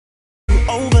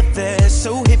over there,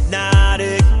 so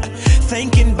hypnotic.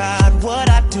 Thinking about what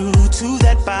I do to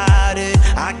that body.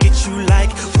 I get you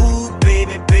like, ooh,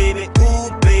 baby, baby, ooh,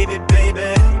 baby, baby.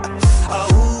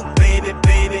 Ooh, baby,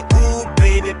 baby, ooh,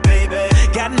 baby, baby.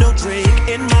 Got no drink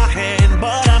in my hand.